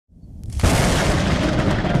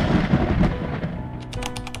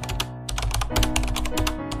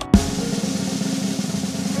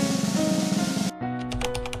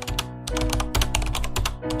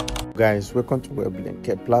Guys, welcome to WebLink,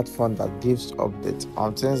 a platform that gives updates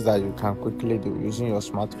on things that you can quickly do using your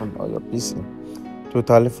smartphone or your PC,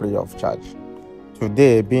 totally free of charge.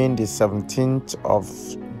 Today being the 17th of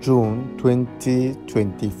June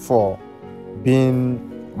 2024,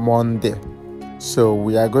 being Monday, so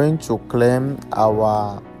we are going to claim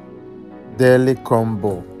our daily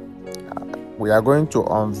combo. We are going to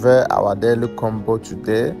unveil our daily combo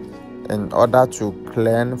today in order to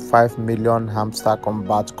claim 5 million Hamster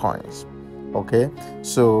Kombat coins. Okay,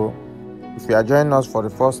 so if you are joining us for the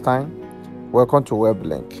first time, welcome to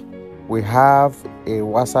WebLink. We have a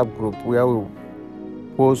WhatsApp group where we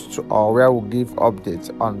post or where we give updates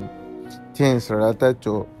on things related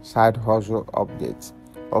to side hustle updates.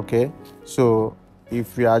 Okay, so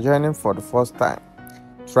if you are joining for the first time,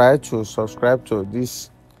 try to subscribe to this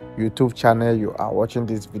YouTube channel you are watching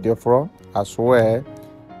this video from, as well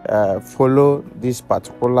follow this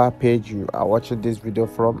particular page you are watching this video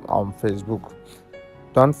from on Facebook.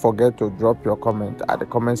 Don't forget to drop your comment at the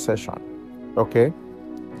comment section. Okay,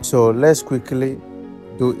 so let's quickly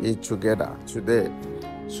do it together today.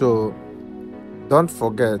 So don't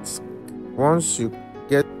forget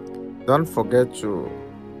to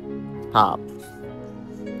tap.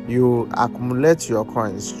 You accumulate your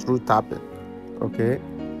coins through tapping. Okay,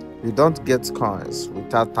 you don't get coins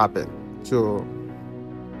without tapping. So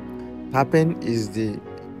tapping is the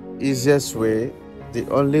easiest way, the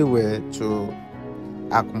only way to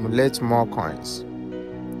accumulate more coins.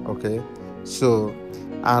 Okay, so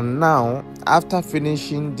and now after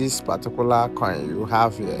finishing this particular coin you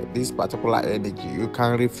have here, this particular energy, you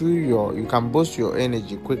can boost your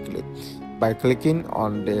energy quickly by clicking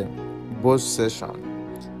on the boost session.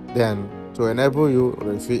 Then to enable you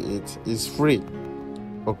refill it is free.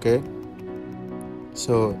 Okay,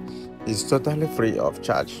 so it's totally free of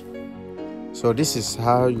charge. So this is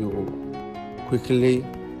how you quickly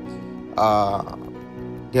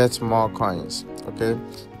get more coins. Okay,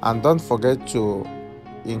 and don't forget to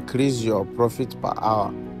increase your profit per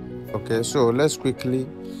hour. Okay, so let's quickly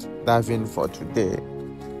dive in for today.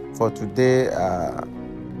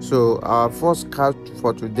 So our first card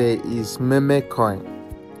for today is meme coin.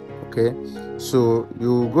 Okay, so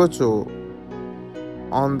you go to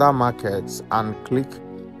under markets and click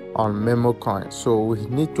on memo coin. So we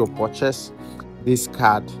need to purchase this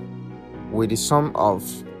card with the sum of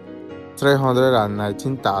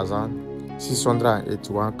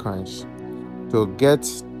 319,681 coins to get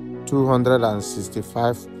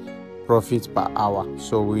 265 profit per hour.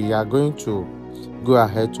 So we are going to go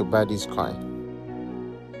ahead to buy this coin.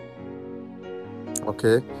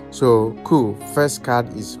 Okay, so cool, first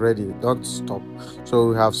card is ready, don't stop. So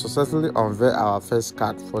we have successfully unveiled our first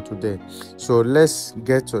card for today. So let's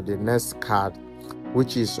get to the next card,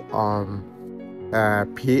 which is on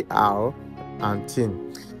PR and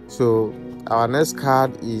team. So our next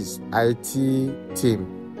card is IT team,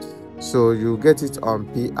 so you get it on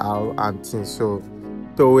PR and team. So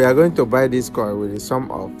we are going to buy this coin with a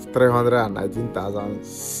sum of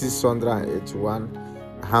 319,681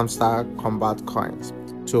 Hamster Kombat coins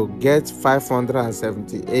to get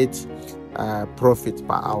 578 profit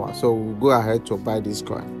per hour. So we'll go ahead to buy this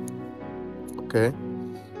coin. Okay,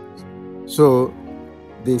 so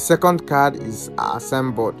the second card is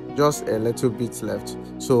assembled, just a little bit left.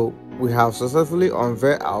 So we have successfully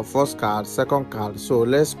unveiled our first card, second card. So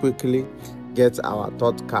let's quickly get our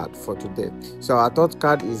third card for today. So our third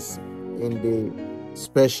card is in the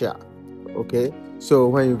special. Okay, so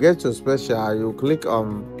when you get to special, you click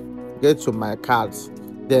on get to my cards,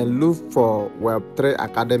 then look for Web3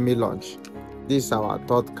 Academy launch. This is our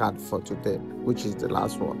third card for today, which is the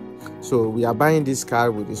last one. So we are buying this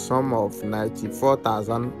card with the sum of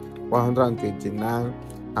 94,129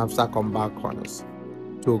 Hamster Kombat coins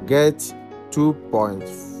to get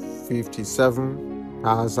 2.57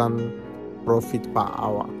 thousand profit per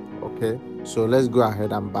hour. Okay, so let's go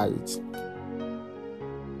ahead and buy it.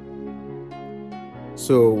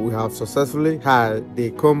 So we have successfully had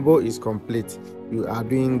the combo is complete. You are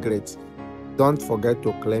doing great. Don't forget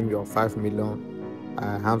to claim your 5 million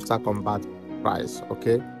Hamster Kombat prize.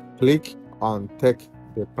 Okay, click on take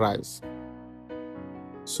the prize.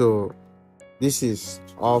 So this is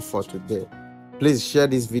all for today. Please share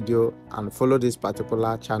this video and follow this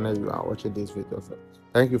particular channel you are watching this video for.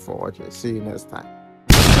 Thank you for watching. See you next time.